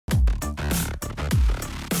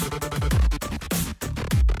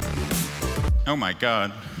Oh my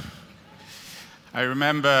God. I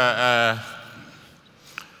remember,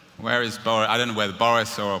 where is Boris? I don't know whether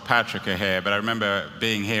Boris or Patrick are here, but I remember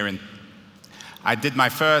being here I did my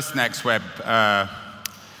first NextWeb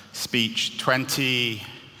speech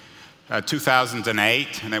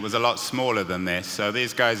 2008, and it was a lot smaller than this. So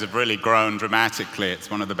these guys have really grown dramatically. It's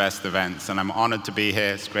one of the best events, and I'm honored to be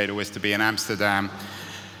here. It's great always to be in Amsterdam.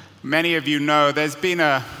 Many of you know there's been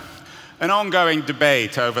an ongoing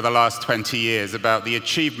debate over the last 20 years about the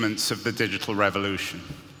achievements of the digital revolution.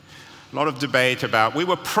 A lot of debate about, we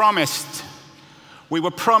were promised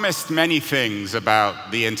many things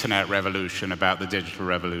about the internet revolution, about the digital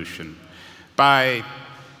revolution, by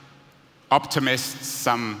optimists,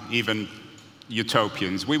 some even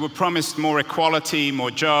utopians. We were promised more equality,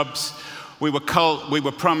 more jobs. We were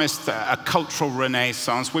promised a cultural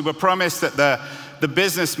renaissance. We were promised that the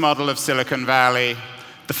business model of Silicon Valley,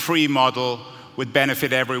 the free model, would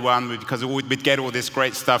benefit everyone because we'd get all this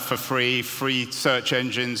great stuff for free search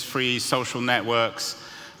engines, free social networks,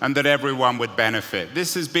 and that everyone would benefit.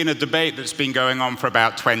 This has been a debate that's been going on for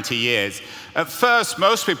about 20 years. At first,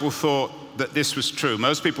 most people thought that this was true.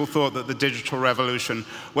 Most people thought that the digital revolution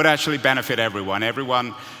would actually benefit everyone,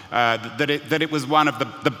 that it was one of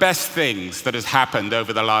the best things that has happened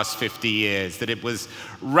over the last 50 years, that it was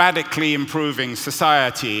radically improving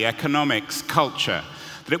society, economics, culture,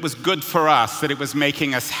 that it was good for us, that it was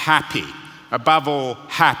making us happy, above all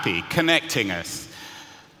happy, connecting us,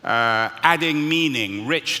 adding meaning,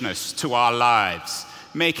 richness to our lives,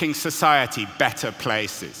 making society better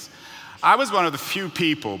places. I was one of the few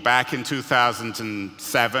people back in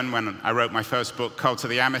 2007 when I wrote my first book, Cult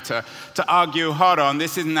of the Amateur, to argue, hold on,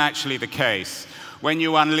 this isn't actually the case. When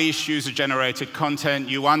you unleash user-generated content,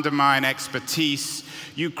 you undermine expertise,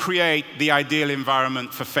 you create the ideal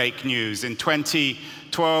environment for fake news. In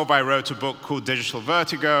 2012, I wrote a book called Digital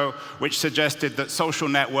Vertigo, which suggested that social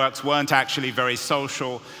networks weren't actually very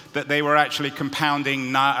social, that they were actually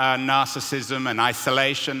compounding narcissism and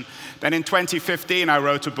isolation. Then in 2015, I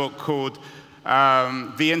wrote a book called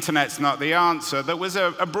The Internet's Not the Answer. That was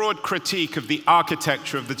a broad critique of the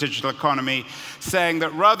architecture of the digital economy, saying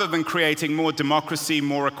that rather than creating more democracy,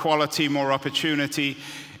 more equality, more opportunity,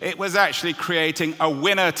 it was actually creating a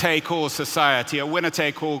winner-take-all society, a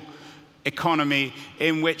winner-take-all economy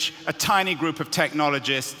in which a tiny group of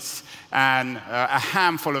technologists and a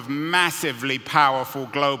handful of massively powerful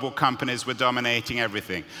global companies were dominating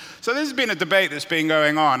everything. So this has been a debate that's been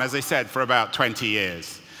going on, as I said, for about 20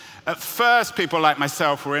 years. At first, people like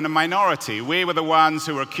myself were in a minority. We were the ones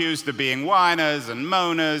who were accused of being whiners and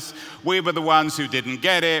moaners. We were the ones who didn't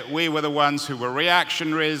get it. We were the ones who were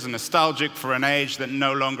reactionaries and nostalgic for an age that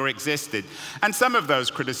no longer existed. And some of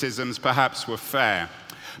those criticisms perhaps were fair.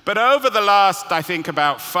 But over the last, I think,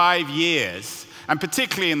 about 5 years, and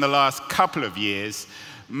particularly in the last couple of years,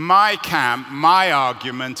 my camp, my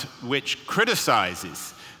argument, which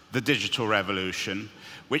criticizes the digital revolution,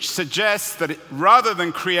 which suggests that rather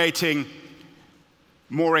than creating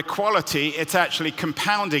more equality, it's actually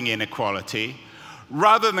compounding inequality.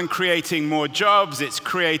 Rather than creating more jobs, it's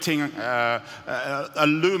creating a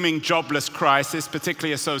looming jobless crisis,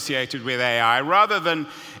 particularly associated with AI. Rather than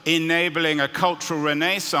enabling a cultural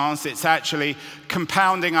renaissance, it's actually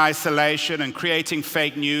compounding isolation and creating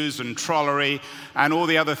fake news and trollery and all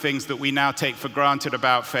the other things that we now take for granted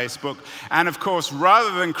about Facebook. And of course,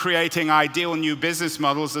 rather than creating ideal new business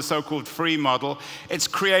models, the so-called free model, it's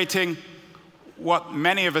creating what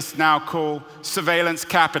many of us now call surveillance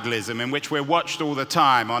capitalism, in which we're watched all the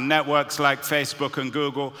time on networks like Facebook and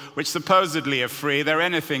Google, which supposedly are free. They're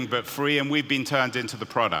anything but free, and we've been turned into the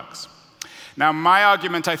products. Now, my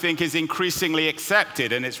argument, I think, is increasingly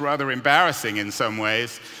accepted, and it's rather embarrassing in some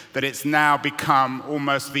ways that it's now become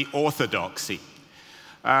almost the orthodoxy.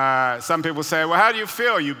 Some people say, well, how do you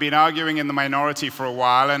feel? You've been arguing in the minority for a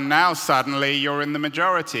while, and now suddenly you're in the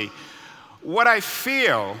majority. What I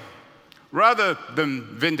feel, rather than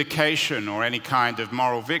vindication or any kind of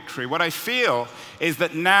moral victory, what I feel is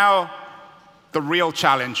that now the real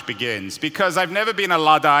challenge begins. Because I've never been a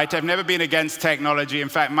Luddite, I've never been against technology. In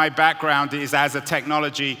fact, my background is as a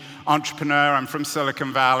technology entrepreneur. I'm from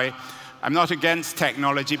Silicon Valley. I'm not against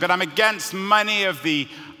technology, but I'm against many of the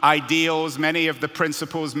ideals, many of the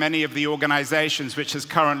principles, many of the organizations which has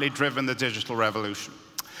currently driven the digital revolution.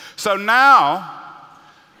 So now,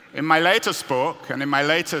 in my latest book and in my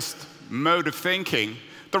latest mode of thinking,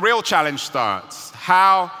 the real challenge starts.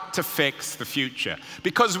 How to fix the future.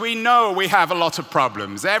 Because we know we have a lot of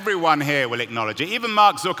problems. Everyone here will acknowledge it. Even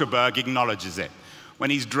Mark Zuckerberg acknowledges it when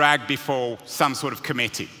he's dragged before some sort of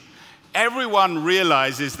committee. Everyone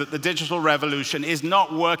realizes that the digital revolution is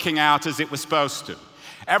not working out as it was supposed to.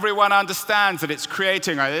 Everyone understands that it's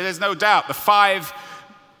creating, there's no doubt, the 5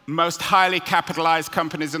 most highly capitalized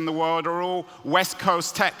companies in the world are all West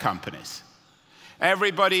Coast tech companies.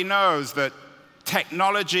 Everybody knows that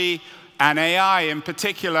technology and AI in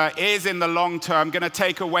particular is in the long term going to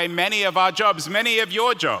take away many of our jobs, many of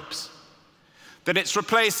your jobs. That it's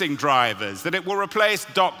replacing drivers, that it will replace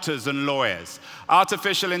doctors and lawyers.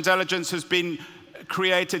 Artificial intelligence has been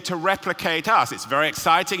created to replicate us. It's very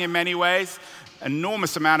exciting in many ways,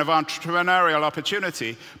 enormous amount of entrepreneurial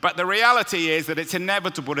opportunity, but the reality is that it's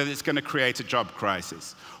inevitable that it's going to create a job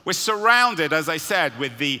crisis. We're surrounded, as I said,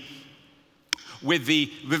 with the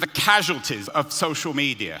casualties of social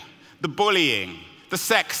media, the bullying, the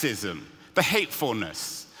sexism, the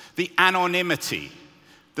hatefulness, the anonymity,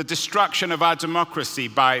 the destruction of our democracy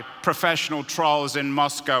by professional trolls in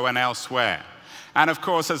Moscow and elsewhere. And of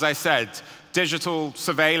course, as I said, digital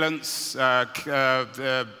surveillance,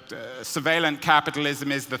 surveillance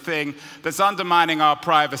capitalism is the thing that's undermining our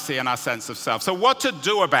privacy and our sense of self. So what to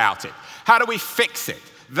do about it? How do we fix it?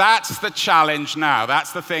 That's the challenge now.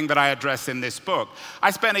 That's the thing that I address in this book.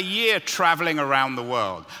 I spent a year traveling around the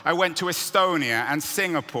world. I went to Estonia and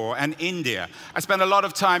Singapore and India. I spent a lot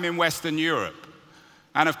of time in Western Europe.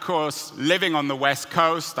 And of course, living on the West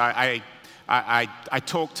Coast, I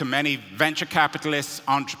talked to many venture capitalists,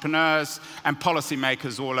 entrepreneurs, and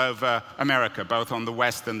policymakers all over America, both on the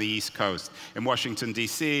West and the East Coast, in Washington,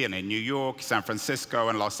 D.C., and in New York, San Francisco,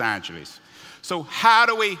 and Los Angeles. So how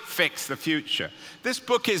do we fix the future? This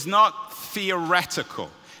book is not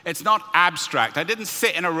theoretical. It's not abstract. I didn't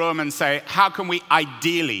sit in a room and say, how can we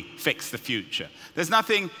ideally fix the future? There's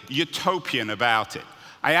nothing utopian about it.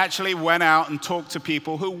 I actually went out and talked to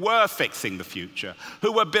people who were fixing the future,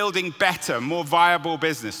 who were building better, more viable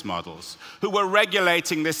business models, who were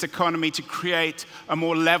regulating this economy to create a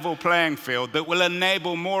more level playing field that will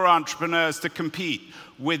enable more entrepreneurs to compete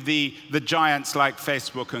with the giants like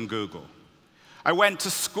Facebook and Google. I went to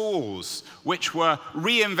schools which were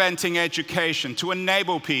reinventing education to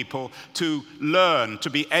enable people to learn, to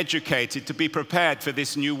be educated, to be prepared for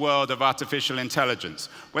this new world of artificial intelligence,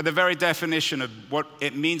 where the very definition of what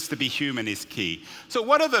it means to be human is key. So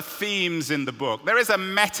what are the themes in the book? There is a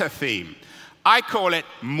meta theme. I call it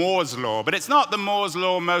Moore's Law, but it's not the Moore's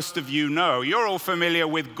Law most of you know. You're all familiar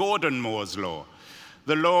with Gordon Moore's Law.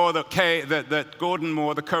 The law that Gordon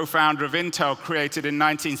Moore, the co-founder of Intel, created in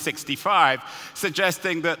 1965,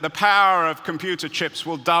 suggesting that the power of computer chips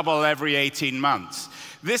will double every 18 months.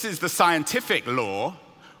 This is the scientific law,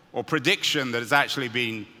 or prediction, that has actually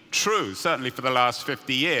been true, certainly for the last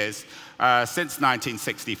 50 years, since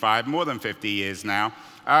 1965, more than 50 years now.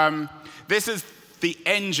 This is the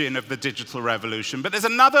engine of the digital revolution. But there's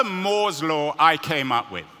another Moore's Law I came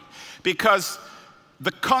up with, because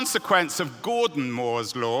the consequence of Gordon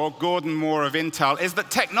Moore's Law, Gordon Moore of Intel, is that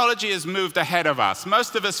technology has moved ahead of us.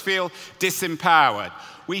 Most of us feel disempowered.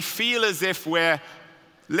 We feel as if we're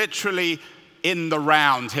literally in the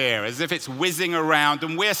round here, as if it's whizzing around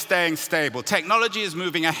and we're staying stable. Technology is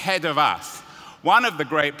moving ahead of us. One of the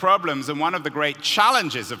great problems and one of the great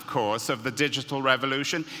challenges, of course, of the digital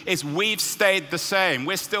revolution is we've stayed the same.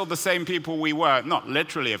 We're still the same people we were, not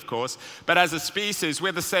literally, of course, but as a species,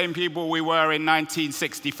 we're the same people we were in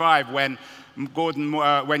 1965 when Gordon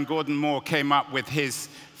Moore came up with his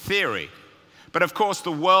theory. But of course,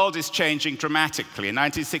 the world is changing dramatically. In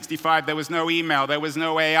 1965, there was no email, there was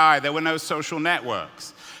no AI, there were no social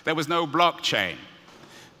networks, there was no blockchain.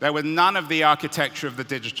 There was none of the architecture of the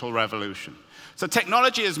digital revolution. So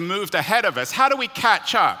technology has moved ahead of us. How do we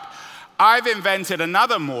catch up? I've invented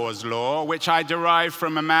another Moore's Law, which I derived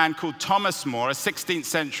from a man called Thomas More, a 16th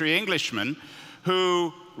century Englishman,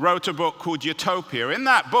 who wrote a book called Utopia. In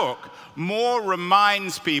that book, More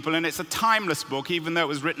reminds people, and it's a timeless book, even though it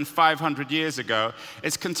was written 500 years ago,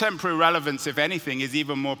 its contemporary relevance, if anything, is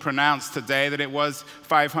even more pronounced today than it was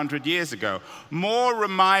 500 years ago. More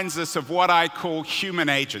reminds us of what I call human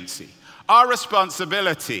agency. Our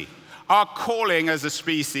responsibility, our calling as a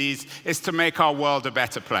species, is to make our world a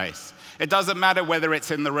better place. It doesn't matter whether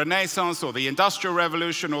it's in the Renaissance or the Industrial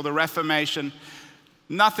Revolution or the Reformation.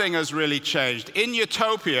 Nothing has really changed. In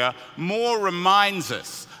Utopia, More reminds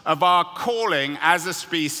us of our calling as a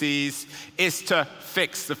species is to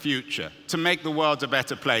fix the future, to make the world a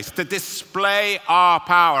better place, to display our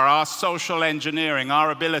power, our social engineering,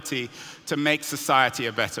 our ability to make society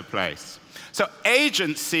a better place. So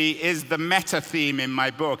agency is the meta theme in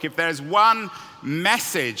my book. If there's one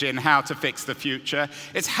message in how to fix the future,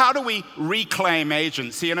 it's how do we reclaim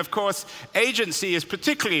agency? And of course, agency is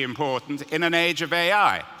particularly important in an age of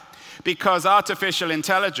AI. Because artificial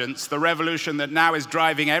intelligence, the revolution that now is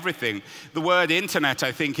driving everything, the word internet,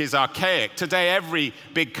 I think, is archaic. Today, every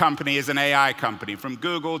big company is an AI company, from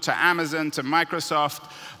Google to Amazon to Microsoft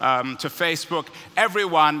to Facebook.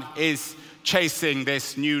 Everyone is chasing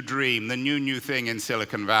this new dream, the new thing in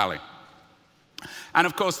Silicon Valley. And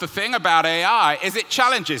of course, the thing about AI is it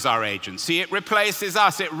challenges our agency, it replaces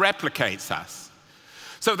us, it replicates us.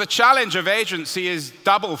 So the challenge of agency is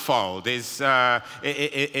double-fold in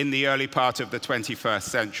the early part of the 21st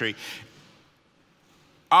century.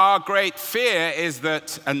 Our great fear is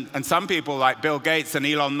that, and some people like Bill Gates and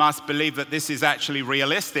Elon Musk believe that this is actually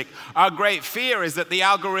realistic, our great fear is that the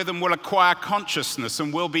algorithm will acquire consciousness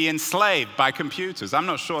and will be enslaved by computers. I'm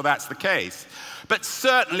not sure that's the case. But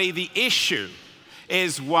certainly the issue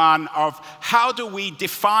is one of how do we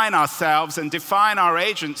define ourselves and define our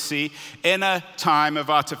agency in a time of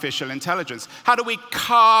artificial intelligence? How do we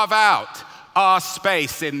carve out our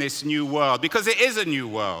space in this new world? Because it is a new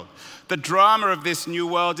world. The drama of this new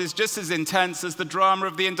world is just as intense as the drama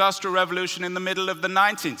of the Industrial Revolution in the middle of the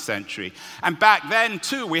 19th century. And back then,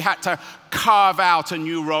 too, we had to carve out a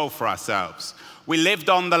new role for ourselves. We lived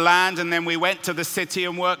on the land, and then we went to the city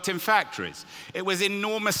and worked in factories. It was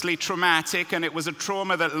enormously traumatic, and it was a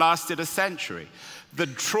trauma that lasted a century. The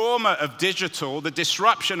trauma of digital, the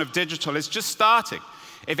disruption of digital, is just starting.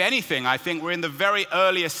 If anything, I think we're in the very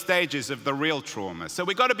earliest stages of the real trauma. So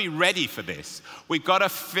we've got to be ready for this. We've got to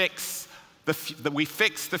fix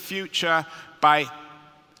the future by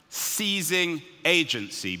seizing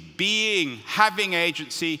agency. Having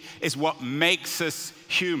agency is what makes us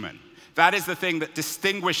human. That is the thing that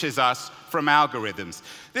distinguishes us from algorithms.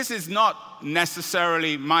 This is not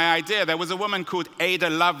necessarily my idea. There was a woman called Ada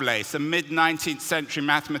Lovelace, a mid-19th century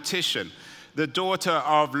mathematician, the daughter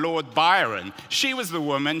of Lord Byron. She was the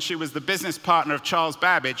woman, she was the business partner of Charles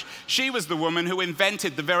Babbage. She was the woman who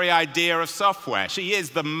invented the very idea of software. She is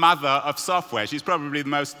the mother of software. She's probably the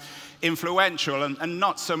most influential and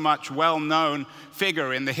not so much well-known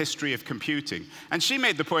figure in the history of computing. And she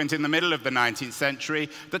made the point in the middle of the 19th century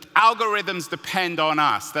that algorithms depend on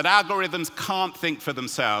us, that algorithms can't think for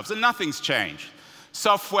themselves, and nothing's changed.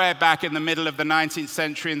 Software back in the middle of the 19th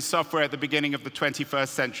century and software at the beginning of the 21st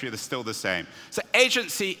century are still the same. So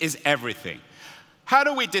agency is everything. How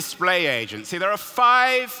do we display agency? There are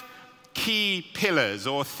 5 key pillars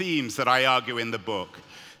or themes that I argue in the book.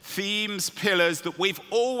 Pillars that we've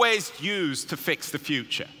always used to fix the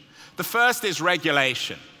future. The first is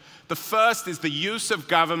regulation. The first is the use of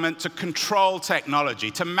government to control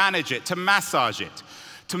technology, to manage it, to massage it,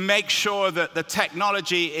 to make sure that the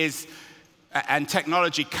technology and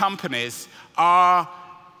technology companies are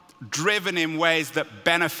driven in ways that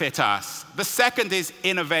benefit us. The second is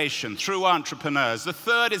innovation through entrepreneurs. The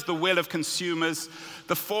third is the will of consumers.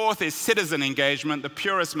 The fourth is citizen engagement, the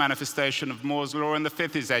purest manifestation of Moore's law, and the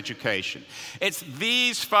fifth is education. It's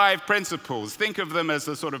these 5 principles. Think of them as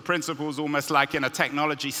the sort of principles almost like in a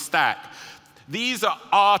technology stack. These are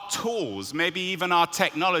our tools, maybe even our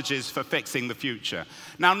technologies for fixing the future.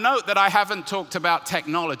 Now note that I haven't talked about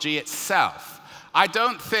technology itself. I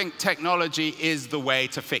don't think technology is the way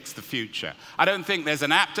to fix the future. I don't think there's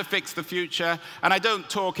an app to fix the future, and I don't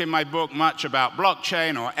talk in my book much about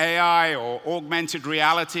blockchain or AI or augmented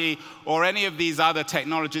reality or any of these other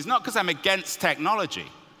technologies, not because I'm against technology,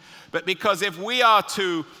 but because if we are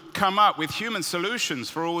to come up with human solutions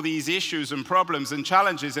for all these issues and problems and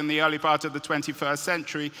challenges in the early part of the 21st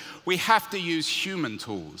century, we have to use human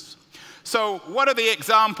tools. So what are the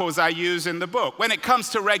examples I use in the book? When it comes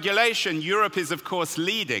to regulation, Europe is, of course,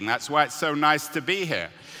 leading. That's why it's so nice to be here.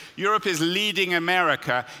 Europe is leading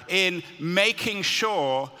America in making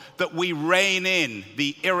sure that we rein in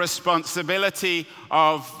the irresponsibility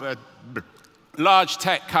of large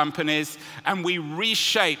tech companies, and we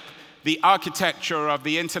reshape the architecture of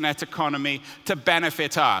the internet economy to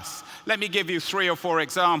benefit us. Let me give you 3 or 4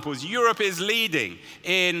 examples. Europe is leading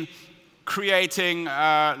in creating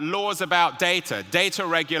laws about data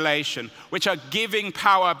regulation, which are giving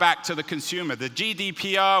power back to the consumer. The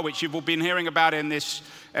GDPR, which you've all been hearing about in this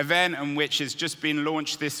event and which has just been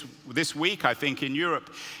launched this week, I think, in Europe,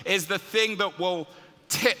 is the thing that will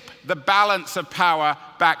tip the balance of power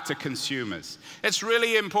back to consumers. It's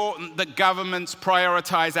really important that governments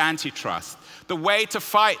prioritize antitrust. The way to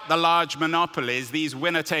fight the large monopolies, these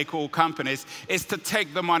winner-take-all companies, is to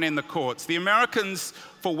take them on in the courts. The Americans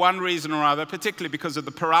for one reason or other, particularly because of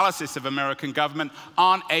the paralysis of American government,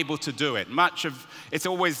 aren't able to do it. It's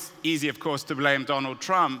always easy, of course, to blame Donald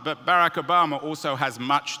Trump, but Barack Obama also has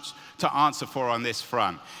much to answer for on this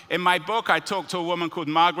front. In my book, I talked to a woman called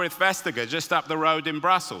Margaret Vestager, just up the road in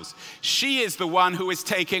Brussels. She is the one who is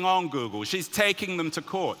taking on Google. She's taking them to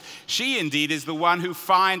court. She, indeed, is the one who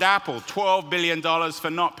fined Apple $12 billion for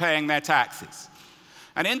not paying their taxes.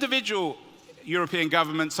 And individual European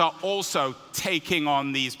governments are also taking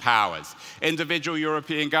on these powers. Individual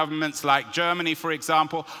European governments like Germany, for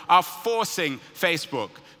example, are forcing Facebook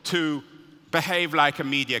to behave like a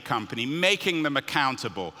media company, making them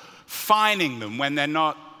accountable, fining them when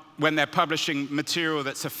they're publishing material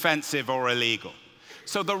that's offensive or illegal.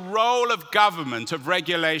 So the role of government, of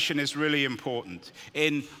regulation, is really important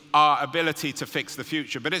in our ability to fix the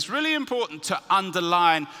future. But it's really important to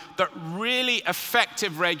underline that really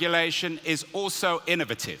effective regulation is also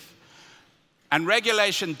innovative. And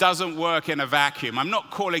regulation doesn't work in a vacuum. I'm not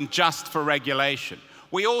calling just for regulation.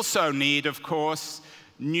 We also need, of course,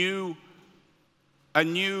 a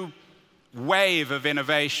new wave of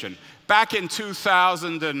innovation. Back in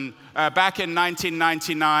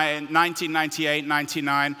 1998,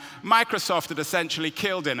 99, Microsoft had essentially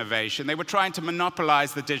killed innovation. They were trying to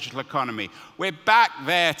monopolize the digital economy. We're back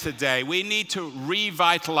there today. We need to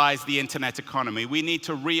revitalize the internet economy. We need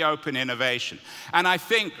to reopen innovation. And I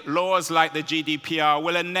think laws like the GDPR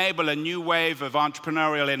will enable a new wave of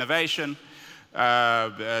entrepreneurial innovation,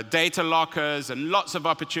 data lockers, and lots of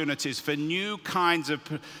opportunities for new kinds of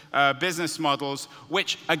business models,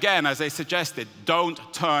 which, again, as I suggested, don't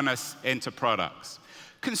turn us into products.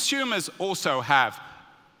 Consumers also have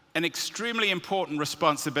an extremely important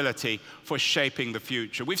responsibility for shaping the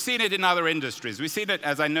future. We've seen it in other industries. We've seen it,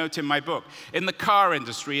 as I note in my book, in the car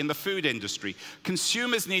industry, in the food industry.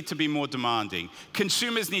 Consumers need to be more demanding.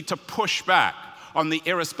 Consumers need to push back on the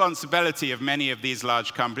irresponsibility of many of these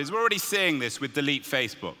large companies. We're already seeing this with Delete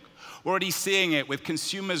Facebook. We're already seeing it with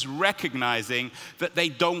consumers recognizing that they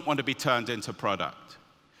don't want to be turned into product.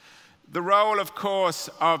 The role, of course,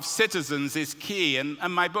 of citizens is key, and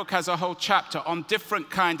my book has a whole chapter on different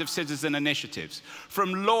kinds of citizen initiatives,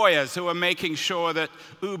 from lawyers who are making sure that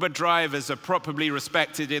Uber drivers are properly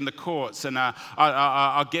respected in the courts and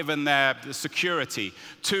are given their security,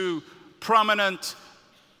 to prominent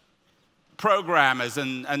programmers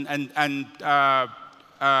and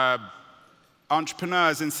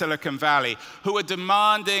entrepreneurs in Silicon Valley who are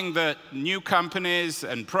demanding that new companies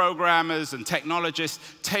and programmers and technologists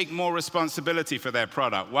take more responsibility for their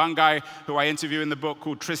product. One guy who I interview in the book,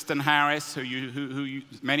 called Tristan Harris, who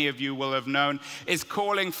many of you will have known, is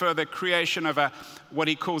calling for the creation of what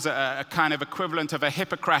he calls a kind of equivalent of a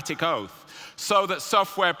Hippocratic oath, so that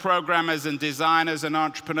software programmers and designers and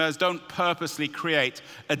entrepreneurs don't purposely create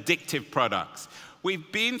addictive products.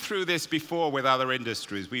 We've been through this before with other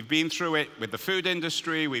industries. We've been through it with the food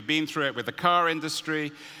industry, we've been through it with the car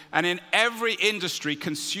industry, and in every industry,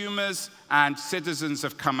 consumers and citizens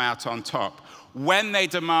have come out on top when they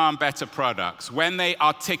demand better products, when they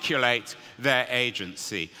articulate their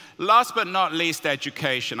agency. Last but not least,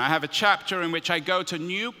 education. I have a chapter in which I go to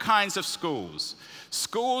new kinds of schools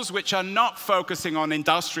which are not focusing on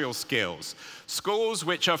industrial skills, schools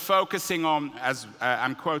which are focusing on, as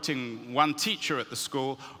I'm quoting one teacher at the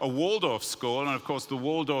school, a Waldorf school, and of course the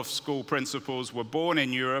Waldorf school principles were born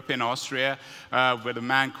in Europe, in Austria, with a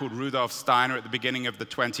man called Rudolf Steiner at the beginning of the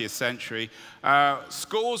 20th century.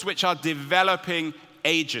 Schools which are developing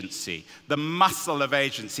agency, the muscle of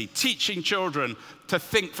agency, teaching children to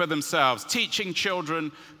think for themselves, teaching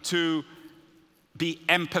children to be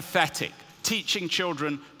empathetic, teaching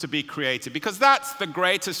children to be creative, because that's the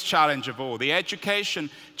greatest challenge of all. The education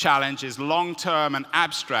challenge is long-term and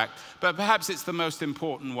abstract, but perhaps it's the most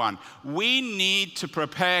important one. We need to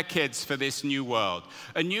prepare kids for this new world,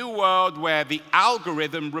 a new world where the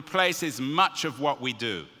algorithm replaces much of what we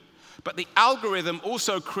do. But the algorithm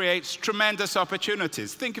also creates tremendous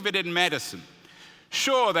opportunities. Think of it in medicine.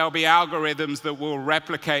 Sure, there'll be algorithms that will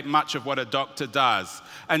replicate much of what a doctor does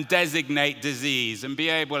and designate disease and be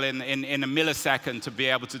able in a millisecond to be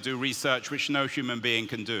able to do research which no human being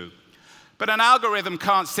can do. But an algorithm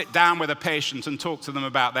can't sit down with a patient and talk to them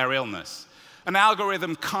about their illness. An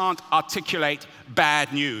algorithm can't articulate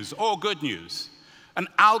bad news or good news. An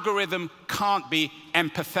algorithm can't be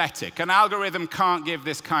empathetic. An algorithm can't give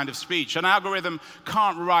this kind of speech. An algorithm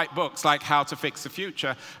can't write books like How to Fix the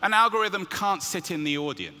Future. An algorithm can't sit in the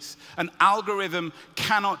audience. An algorithm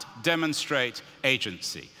cannot demonstrate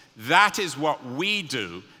agency. That is what we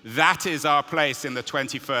do. That is our place in the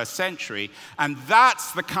 21st century. And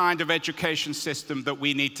that's the kind of education system that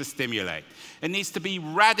we need to stimulate. It needs to be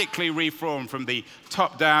radically reformed from the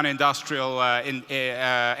top-down industrial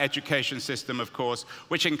education system, of course,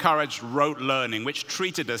 which encouraged rote learning, which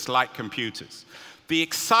treated us like computers. The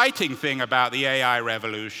exciting thing about the AI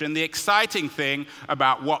revolution, the exciting thing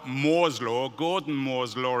about what Moore's Law, Gordon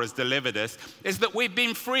Moore's Law, has delivered us, is that we've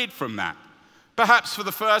been freed from that. Perhaps for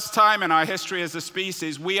the first time in our history as a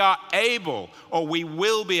species, we are able, or we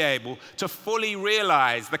will be able, to fully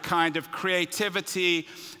realize the kind of creativity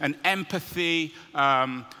and empathy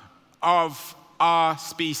of our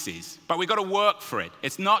species. But we've got to work for it.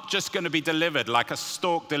 It's not just going to be delivered like a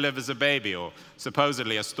stork delivers a baby, or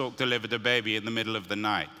supposedly a stork delivered a baby in the middle of the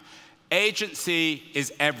night. Agency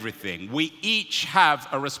is everything. We each have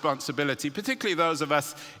a responsibility, particularly those of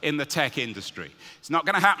us in the tech industry. It's not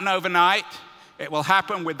going to happen overnight. It will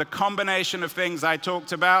happen with the combination of things I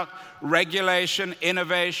talked about: regulation,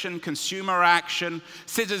 innovation, consumer action,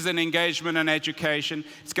 citizen engagement, and education.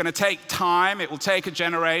 It's going to take time. It will take a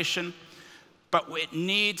generation. But it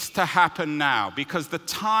needs to happen now, because the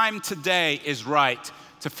time today is right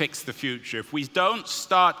to fix the future. If we don't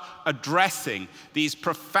start addressing these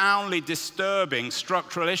profoundly disturbing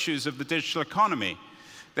structural issues of the digital economy,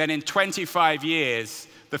 then in 25 years,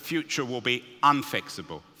 the future will be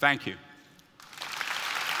unfixable. Thank you.